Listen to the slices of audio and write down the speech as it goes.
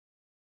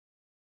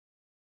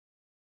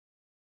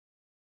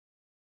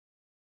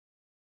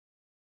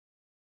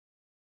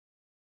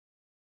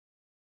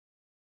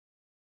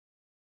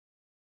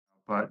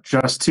But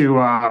just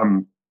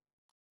to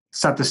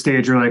set the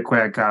stage really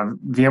quick,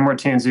 VMware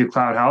Tanzu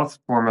CloudHealth,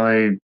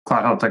 formerly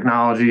CloudHealth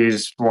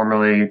Technologies,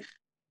 formerly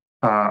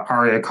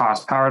ARIA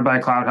Cost powered by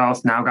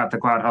CloudHealth, now got the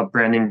CloudHealth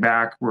branding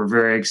back. We're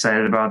very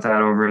excited about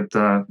that over at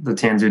the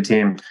Tanzu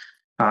team.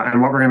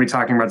 And what we're going to be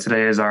talking about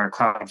today is our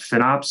cloud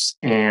FinOps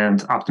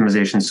and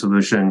optimization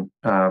solution,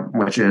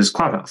 which is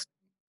CloudHealth.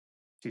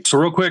 So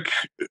real quick,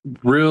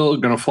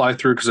 going to fly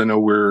through because I know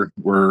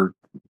we're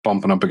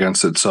bumping up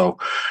against it. So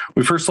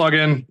we first log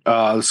in.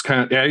 This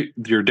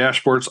your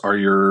dashboards are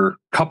your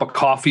cup of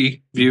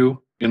coffee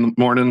view in the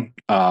morning.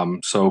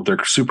 So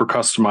they're super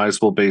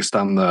customizable based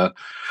on the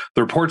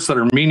reports that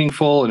are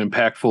meaningful and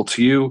impactful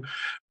to you.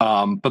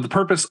 But the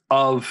purpose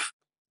of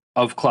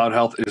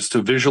CloudHealth is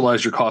to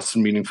visualize your costs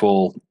in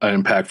meaningful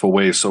and impactful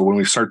ways. So when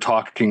we start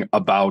talking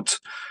about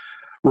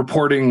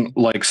reporting,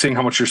 like seeing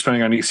how much you're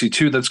spending on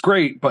EC2, that's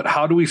great. But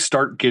how do we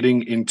start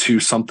getting into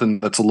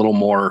something that's a little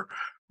more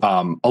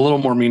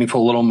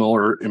meaningful, a little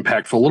more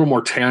impactful, a little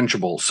more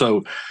tangible?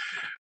 So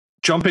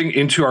jumping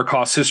into our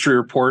cost history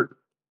report,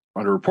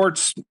 under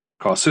reports,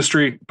 cost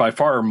history, by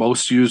far our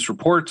most used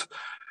report,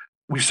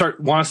 we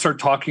want to start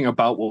talking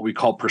about what we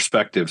call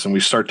perspectives. And we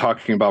start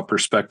talking about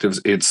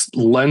perspectives. It's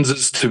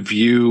lenses to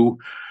view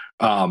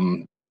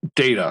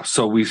data.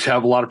 So we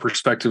have a lot of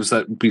perspectives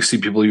that we see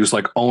people use,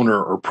 like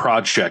owner or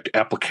project,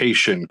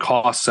 application,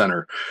 cost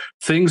center,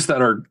 things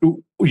that are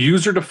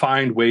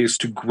user-defined ways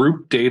to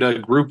group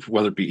data,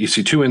 whether it be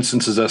EC2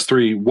 instances,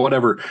 S3,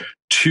 whatever,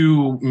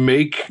 to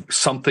make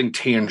something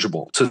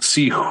tangible, to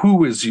see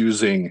who is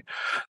spending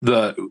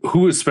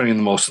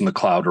the most in the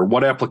cloud, or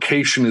what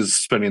application is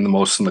spending the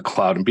most in the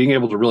cloud, and being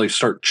able to really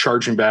start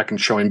charging back and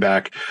showing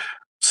back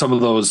some of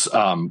those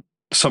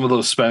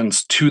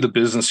spends to the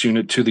business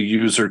unit, to the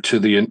user, to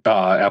the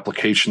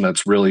application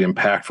that's really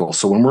impactful.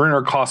 So when we're in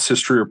our cost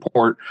history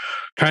report,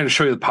 kind of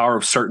show you the power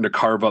of starting to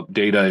carve up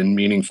data in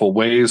meaningful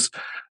ways,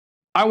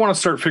 I want to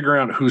start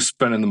figuring out who's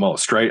spending the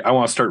most, right? I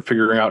want to start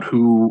figuring out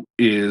who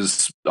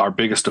is our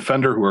biggest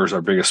offender, who is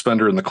our biggest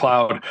spender in the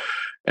cloud.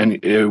 And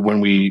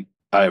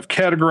I have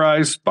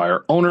categorized by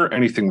our owner,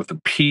 anything with a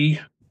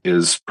P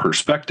is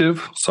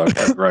perspective. So I've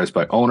categorized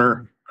by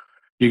owner.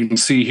 You can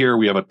see here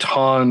we have a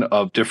ton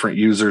of different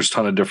users,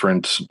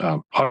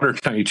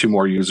 192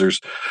 more users.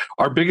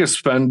 Our biggest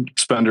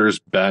spender is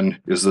Ben,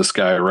 is this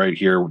guy right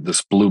here,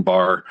 this blue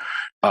bar.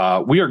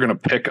 We are going to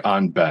pick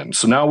on Ben.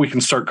 So now we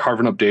can start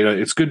carving up data.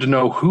 It's good to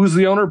know who's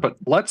the owner, but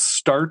let's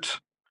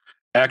start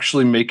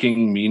actually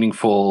making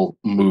meaningful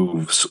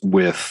moves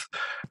with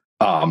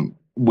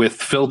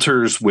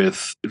filters,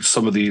 with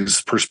some of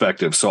these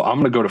perspectives. So I'm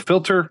going to go to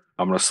filter.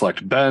 I'm going to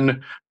select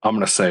Ben. I'm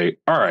going to say,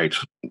 all right,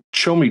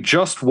 show me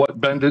just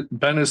what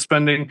Ben is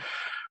spending.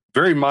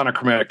 Very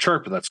monochromatic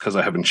chart, but that's because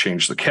I haven't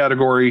changed the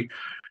category.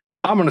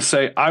 I'm going to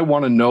say, I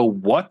want to know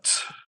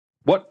what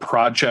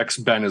projects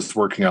Ben is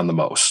working on the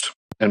most.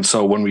 And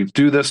so when we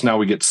do this, now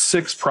we get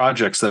 6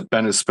 projects that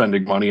Ben is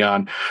spending money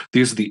on.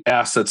 These are the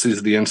assets, these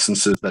are the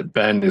instances that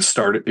Ben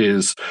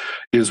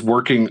is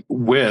working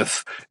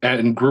with,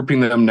 and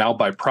grouping them now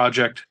by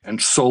project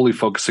and solely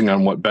focusing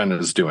on what Ben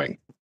is doing.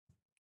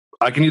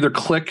 I can either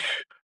click,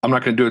 I'm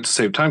not going to do it to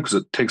save time because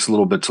it takes a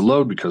little bit to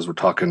load because we're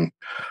talking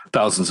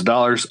thousands of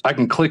dollars. I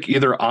can click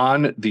either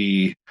on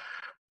the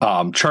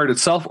chart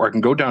itself, or I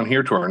can go down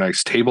here to our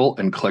nice table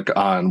and click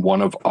on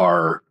one of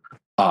our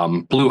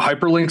blue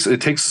hyperlinks. It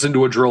takes us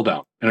into a drill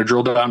down, and a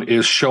drill down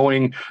is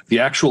showing the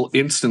actual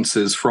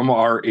instances from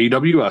our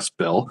AWS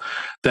bill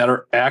that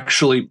are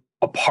actually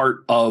a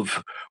part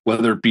of,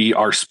 whether it be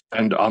our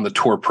spend on the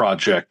tour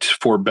project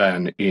for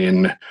Ben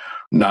in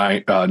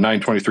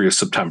 9/23 of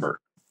September.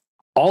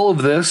 All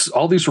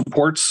these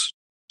reports,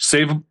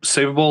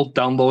 savable,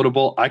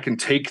 downloadable. I can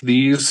take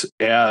these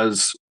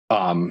as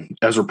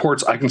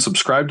reports. I can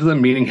subscribe to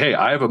them, meaning, hey,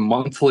 I have a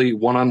monthly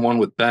one-on-one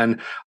with Ben.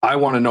 I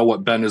want to know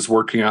what Ben is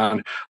working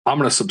on. I'm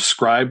going to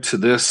subscribe to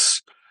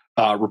this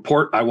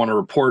report. I want to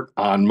report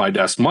on my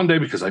desk Monday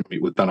because I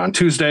meet with Ben on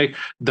Tuesday.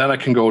 Then I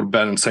can go to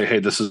Ben and say, hey,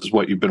 this is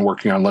what you've been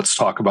working on. Let's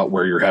talk about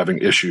where you're having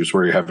issues,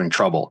 where you're having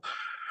trouble.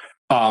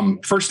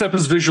 First step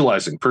is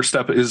visualizing. First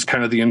step is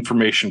kind of the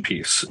information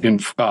piece.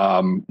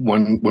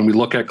 When we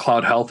look at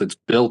CloudHealth, it's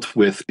built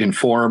with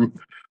inform,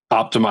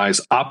 optimize,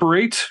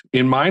 operate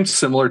in mind,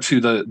 similar to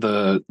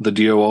the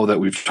DOO that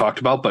we've talked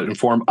about, but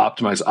inform,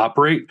 optimize,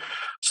 operate.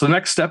 So the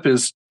next step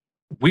is,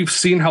 we've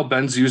seen how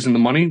Ben's using the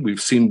money.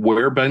 We've seen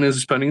where Ben is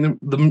spending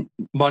the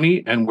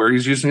money and where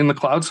he's using it in the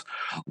clouds.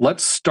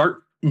 Let's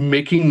start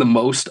making the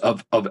most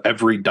of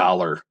every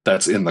dollar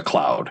that's in the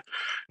cloud.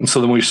 And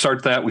so then we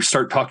start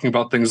talking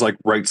about things like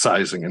right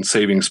sizing and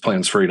savings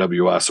plans for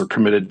AWS, or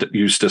committed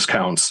use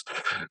discounts,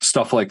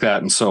 stuff like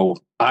that. And so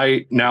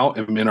I now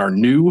am in our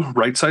new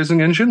right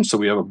sizing engine. So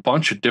we have a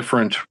bunch of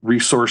different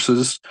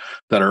resources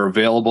that are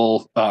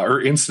available,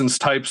 or instance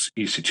types,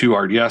 EC2,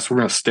 RDS. We're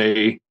going to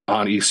stay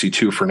on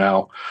EC2 for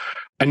now.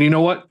 And you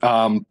know what?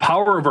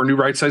 Power of our new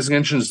right sizing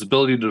engine is the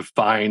ability to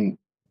define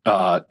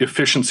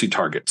efficiency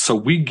targets. So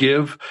we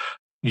give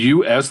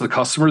you as the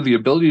customer the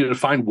ability to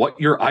define what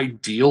your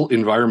ideal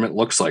environment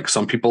looks like.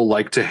 Some people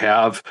like to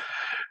have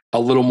a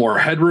little more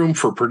headroom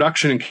for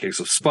production in case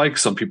of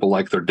spikes. Some people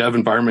like their dev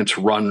environment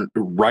to run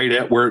right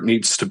at where it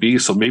needs to be.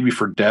 So maybe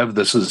for dev,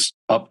 this is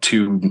up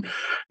to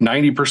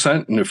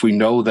 90%. And if we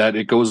know that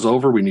it goes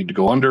over, we need to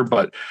go under.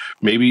 But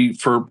maybe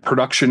for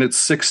production, it's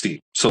 60.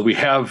 So we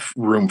have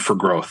room for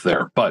growth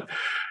there. But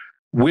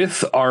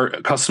with our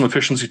custom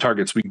efficiency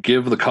targets, we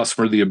give the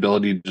customer the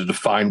ability to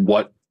define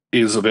what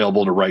is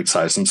available to right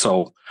size. And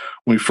so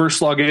when we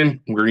first log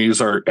in, we're going to use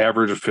our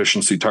average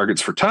efficiency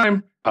targets for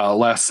time,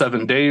 last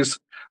 7 days.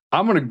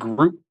 I'm going to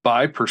group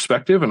by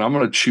perspective, and I'm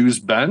going to choose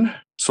Ben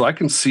so I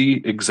can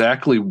see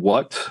exactly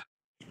what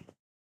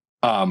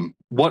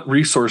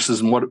resources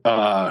and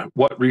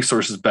what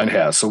resources Ben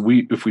has. So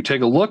if we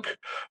take a look,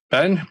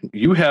 Ben,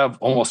 you have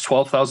almost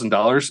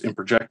 $12,000 in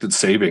projected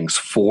savings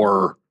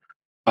for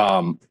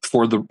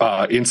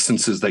the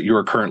instances that you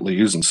are currently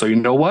using. So you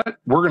know what?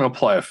 We're going to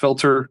apply a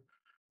filter.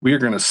 We are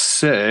going to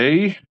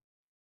say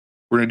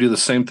we're going to do the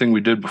same thing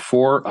we did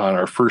before on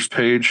our first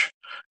page,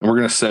 and we're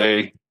going to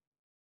say,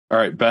 all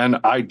right, Ben,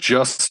 I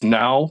just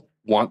now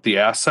want the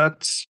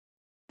assets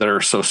that are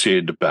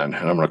associated to Ben.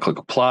 And I'm going to click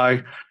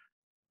apply.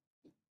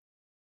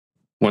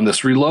 When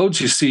this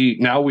reloads, you see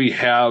now we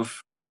have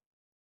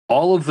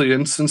all of the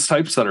instance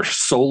types that are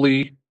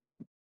solely,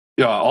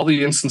 all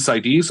the instance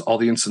IDs, all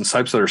the instance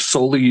types that are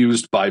solely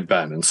used by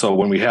Ben. And so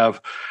when we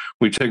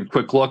take a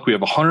quick look, we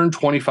have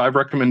 125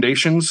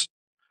 recommendations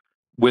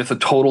with a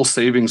total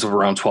savings of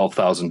around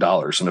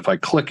 $12,000. And if I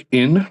click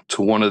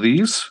into one of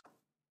these,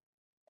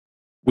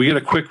 we get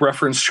a quick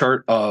reference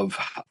chart of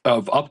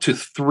up to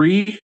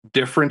 3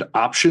 different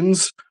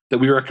options that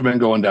we recommend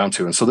going down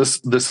to. And so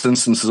this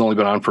instance has only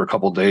been on for a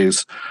couple of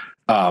days.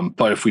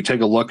 But if we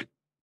take a look,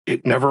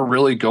 it never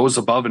really goes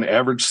above an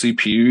average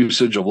CPU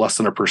usage of less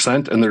than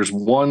 1%. And there's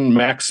one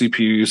max CPU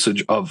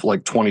usage of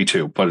like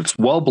 22, but it's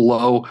well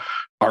below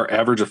our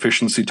average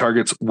efficiency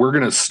targets. We're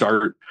going to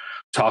start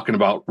talking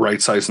about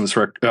right sizing this,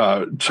 start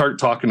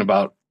talking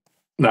about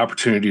an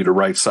opportunity to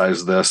right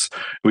size this.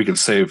 We can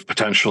save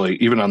potentially,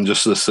 even on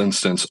just this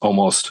instance,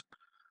 almost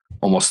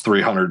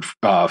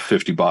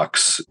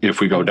 $350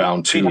 if we go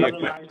down to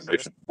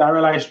that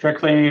relies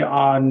strictly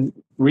on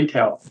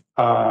retail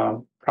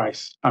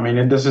price. I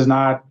mean, this is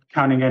not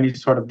counting any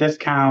sort of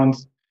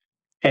discounts,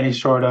 any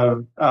sort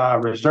of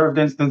reserved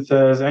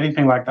instances,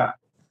 anything like that.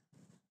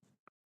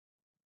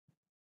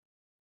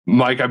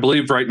 Mike, I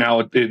believe right now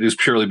it is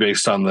purely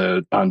based on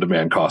the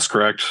on-demand cost,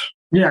 correct?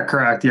 Yeah,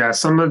 correct. Yeah,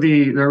 some of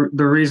the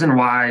reason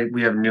why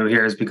we have new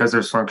here is because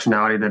there's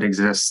functionality that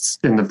exists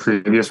in the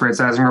previous right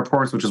sizing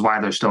reports, which is why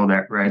they're still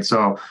there, right?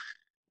 So,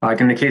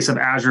 like in the case of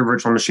Azure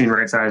Virtual Machine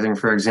right sizing,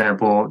 for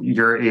example,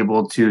 you're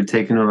able to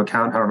take into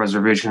account how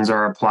reservations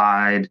are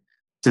applied,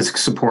 disk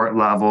support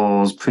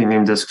levels,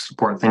 premium disk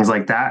support, things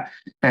like that.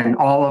 And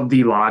all of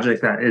the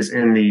logic that is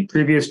in the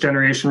previous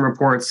generation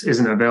reports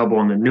isn't available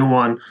in the new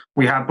one.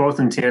 We have both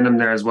in tandem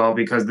there as well,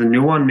 because the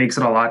new one makes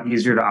it a lot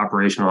easier to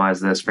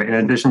operationalize this, right? In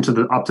addition to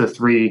the up to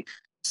 3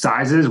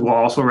 sizes, we'll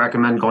also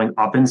recommend going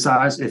up in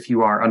size if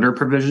you are under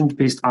provisioned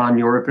based on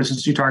your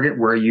efficiency target,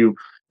 where you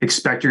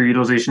expect your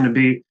utilization to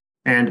be.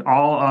 And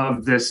all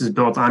of this is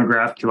built on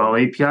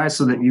GraphQL API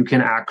so that you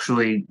can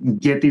actually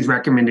get these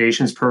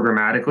recommendations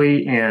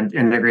programmatically and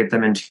integrate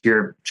them into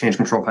your change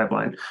control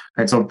pipeline.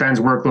 Right. So Ben's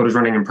workload is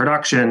running in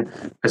production.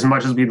 As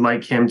much as we'd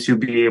like him to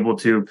be able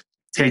to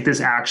take this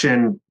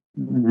action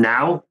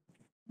now,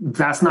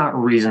 that's not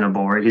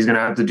reasonable, right? He's going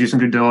to have to do some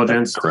due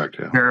diligence, correct,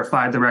 yeah.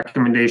 Verify the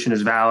recommendation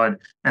is valid,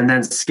 and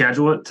then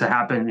schedule it to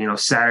happen,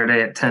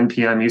 Saturday at 10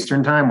 p.m.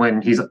 Eastern time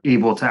when he's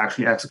able to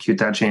actually execute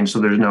that change. So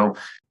there's no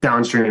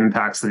downstream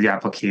impacts to the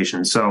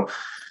application. So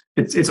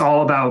it's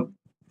all about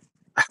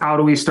how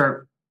do we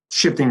start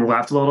shifting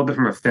left a little bit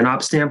from a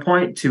FinOps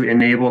standpoint to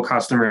enable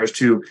customers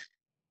to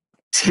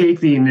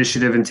take the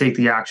initiative and take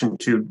the action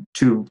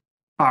to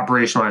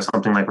operationalize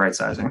something like right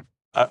sizing.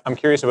 I'm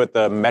curious about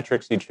the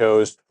metrics you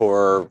chose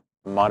for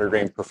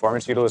monitoring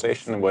performance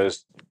utilization.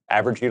 Was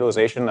average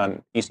utilization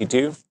on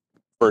EC2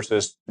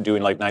 versus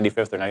doing like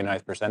 95th or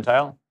 99th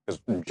percentile?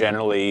 Because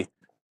generally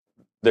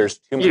there's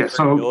too much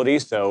variability,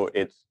 so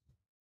it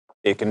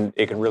can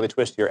really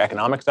twist your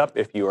economics up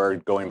if you are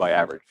going by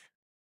average.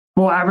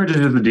 Well, average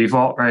is the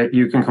default, right?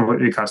 You can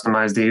completely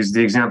customize these.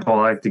 The example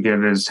I like to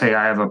give is, hey,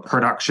 I have a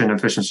production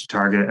efficiency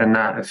target, and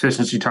that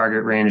efficiency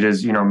target range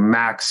is,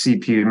 max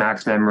CPU,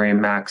 max memory,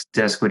 max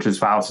disk, which is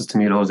file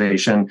system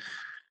utilization,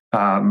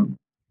 50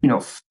 to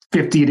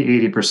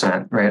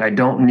 80%, right? I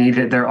don't need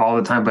it there all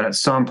the time, but at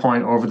some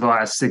point over the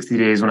last 60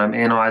 days when I'm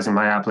analyzing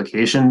my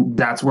application,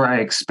 that's where I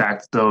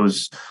expect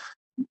those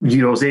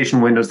utilization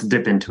windows to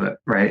dip into it,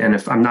 right? And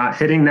if I'm not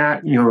hitting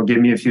that, give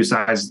me a few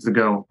sizes to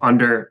go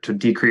under to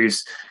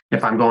decrease.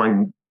 If I'm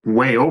going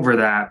way over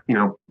that,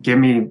 go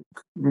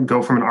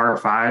from an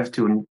R5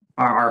 to an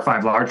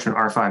R5 large to an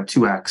R5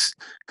 2X,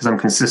 because I'm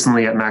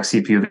consistently at max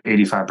CPU of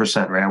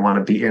 85%, right? I want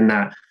to be in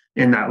that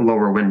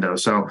lower window.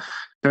 So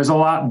there's a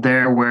lot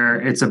there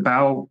where it's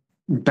about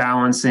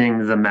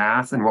balancing the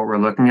math and what we're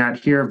looking at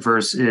here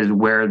versus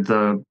where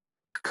the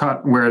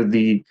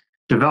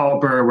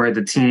developer, where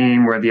the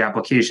team, where the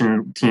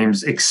application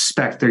teams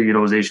expect their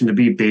utilization to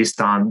be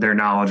based on their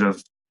knowledge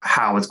of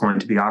how it's going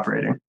to be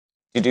operating.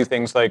 You do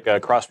things like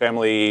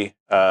cross-family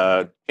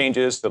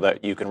changes so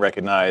that you can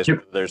recognize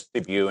whether there's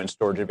CPU and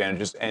storage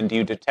advantages, and do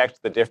you detect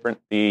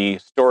the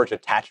storage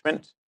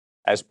attachment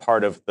as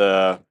part of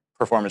the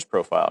performance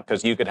profile?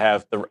 Because you could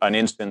have an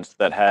instance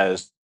that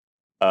has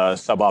a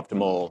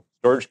suboptimal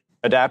storage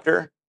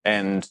adapter,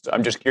 and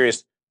I'm just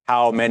curious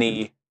how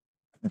many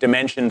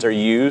dimensions are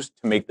used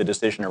to make the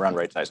decision around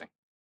right sizing.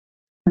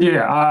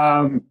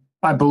 Yeah,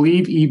 I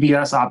believe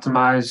EBS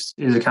optimized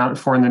is accounted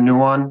for in the new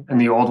one. In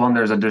the old one,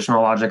 there's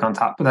additional logic on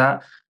top of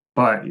that.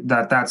 But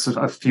that's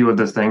a few of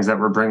the things that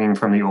we're bringing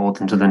from the old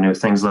into the new.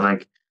 Things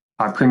like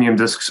premium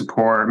disk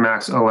support,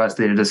 Max OS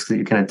data disks that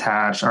you can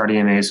attach,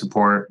 RDMA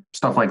support,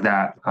 stuff like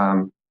that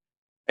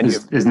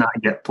is not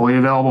yet fully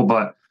available,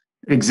 but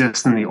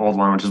exists in the old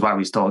one, which is why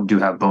we still do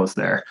have both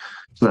there,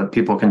 so that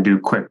people can do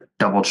quick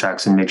double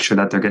checks and make sure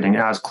that they're getting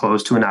as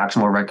close to an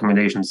actionable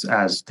recommendations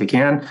as they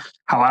can.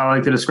 How I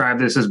like to describe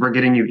this is we're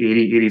getting you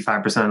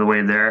 85% of the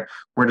way there.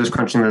 We're just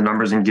crunching the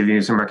numbers and giving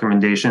you some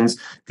recommendations.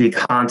 The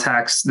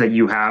context that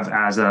you have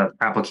as an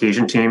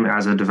application team,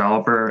 as a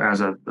developer,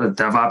 as a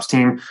DevOps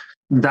team,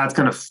 that's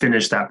going to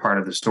finish that part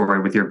of the story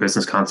with your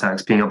business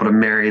context, being able to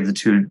marry the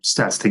two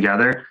sets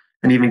together.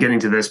 And even getting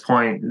to this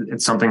point,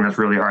 it's something that's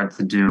really hard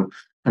to do.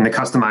 And the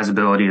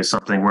customizability is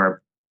something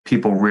where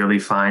people really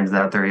find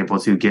that they're able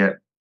to get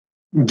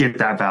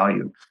that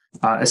value,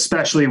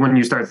 especially when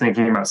you start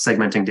thinking about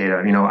segmenting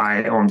data. You know,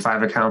 I own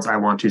 5 accounts. I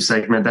want to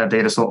segment that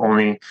data. So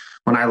only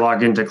when I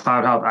log into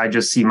CloudHealth, I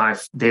just see my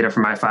data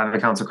from my 5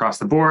 accounts across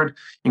the board,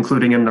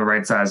 including in the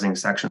right sizing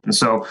section. And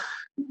so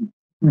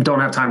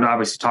don't have time to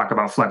obviously talk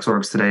about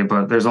FlexOrgs today,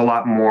 but there's a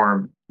lot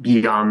more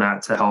beyond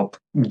that to help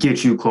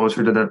get you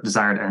closer to the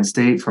desired end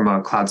state from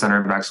a Cloud Center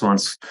of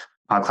Excellence,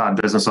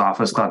 Cloud Business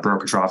Office, Cloud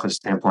Brokerage Office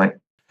standpoint.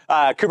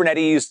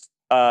 Kubernetes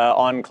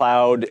on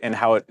cloud and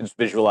how it is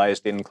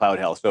visualized in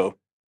CloudHealth. So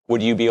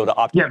would you be able to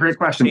optimize? Yeah, great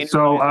question.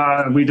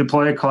 So we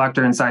deploy a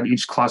collector inside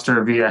each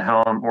cluster via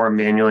Helm or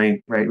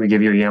manually, right? We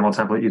give you a YAML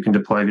template you can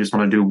deploy if you just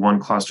want to do one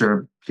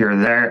cluster here or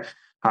there.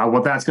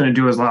 What that's going to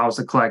do is allow us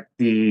to collect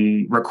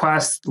the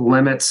requests,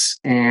 limits,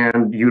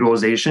 and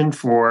utilization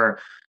for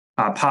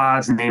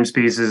pods,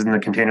 namespaces, and the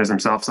containers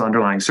themselves, the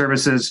underlying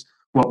services.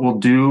 What we'll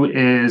do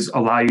is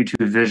allow you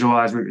to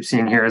visualize what you're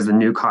seeing here as the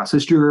new cost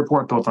history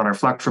report built on our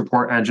Flex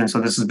report engine.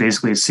 So this is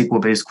basically a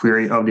SQL-based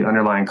query of the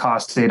underlying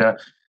cost data,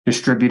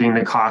 distributing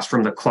the cost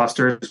from the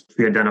clusters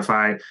we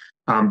identify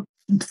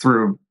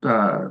through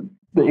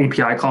the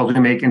API calls we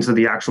make into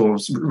the actual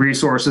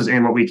resources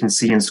and what we can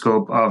see in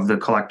scope of the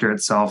collector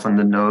itself and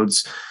the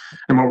nodes.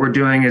 And what we're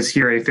doing is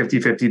here a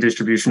 50-50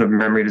 distribution of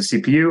memory to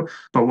CPU.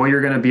 But what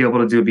you're going to be able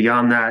to do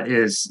beyond that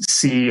is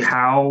see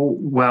how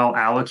well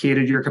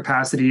allocated your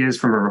capacity is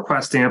from a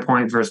request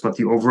standpoint versus what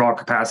the overall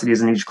capacity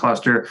is in each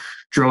cluster,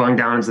 drilling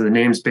down into the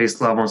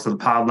namespace level, into the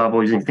pod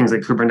level, using things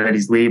like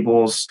Kubernetes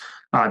labels,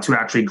 to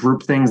actually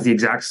group things the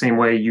exact same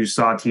way you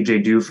saw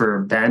TJ do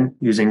for Ben,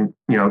 using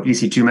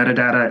EC2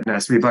 metadata and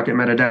S3 bucket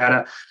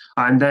metadata.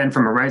 And then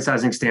from a right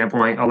sizing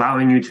standpoint,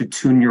 allowing you to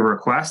tune your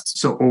requests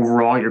so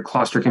overall your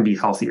cluster can be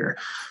healthier.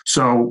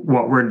 So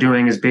what we're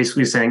doing is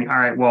basically saying, all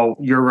right, well,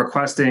 you're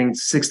requesting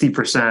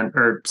 60%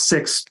 or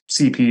 6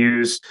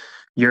 CPUs.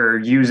 You're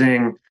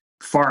using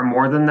far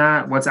more than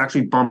that. Let's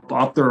actually bump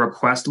up the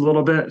request a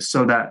little bit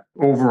so that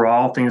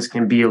overall things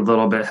can be a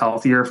little bit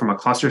healthier from a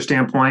cluster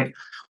standpoint.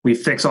 We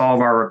fix all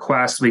of our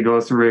requests. We go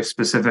through a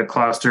specific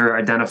cluster,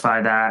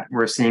 identify that.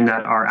 We're seeing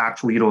that our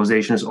actual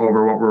utilization is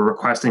over what we're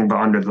requesting, but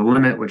under the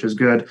limit, which is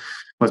good.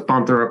 Let's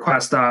bump the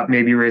request up,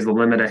 maybe raise the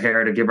limit a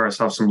hair to give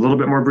ourselves some little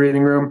bit more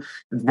breathing room.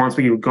 Once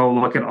we go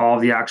look at all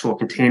the actual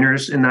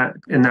containers in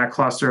that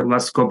cluster,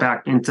 let's go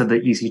back into the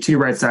EC2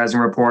 right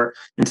sizing report,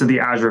 into the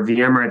Azure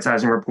VM right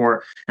sizing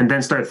report, and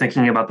then start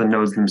thinking about the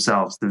nodes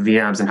themselves, the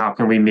VMs, and how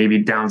can we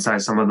maybe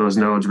downsize some of those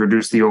nodes,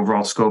 reduce the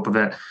overall scope of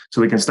it so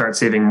we can start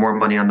saving more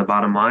money on the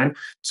bottom line.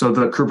 So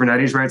the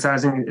Kubernetes right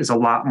sizing is a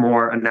lot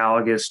more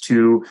analogous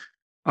to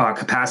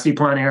capacity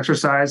planning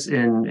exercise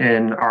in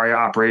ARIA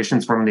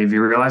operations, formerly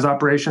vRealize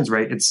operations,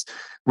 right?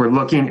 We're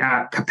looking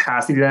at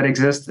capacity that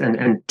exists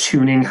and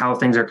tuning how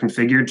things are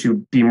configured to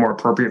be more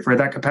appropriate for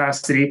that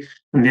capacity.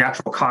 And the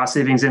actual cost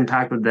savings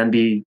impact would then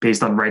be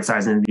based on right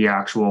sizing the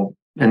actual,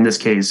 in this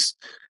case,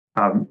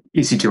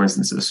 EC2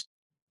 instances.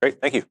 Great,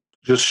 thank you.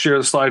 Just share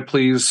the slide,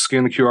 please.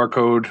 Scan the QR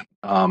code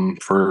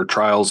for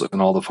trials and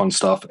all the fun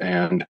stuff.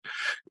 And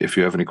if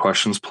you have any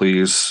questions,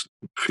 please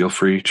feel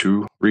free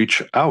to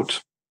reach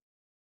out.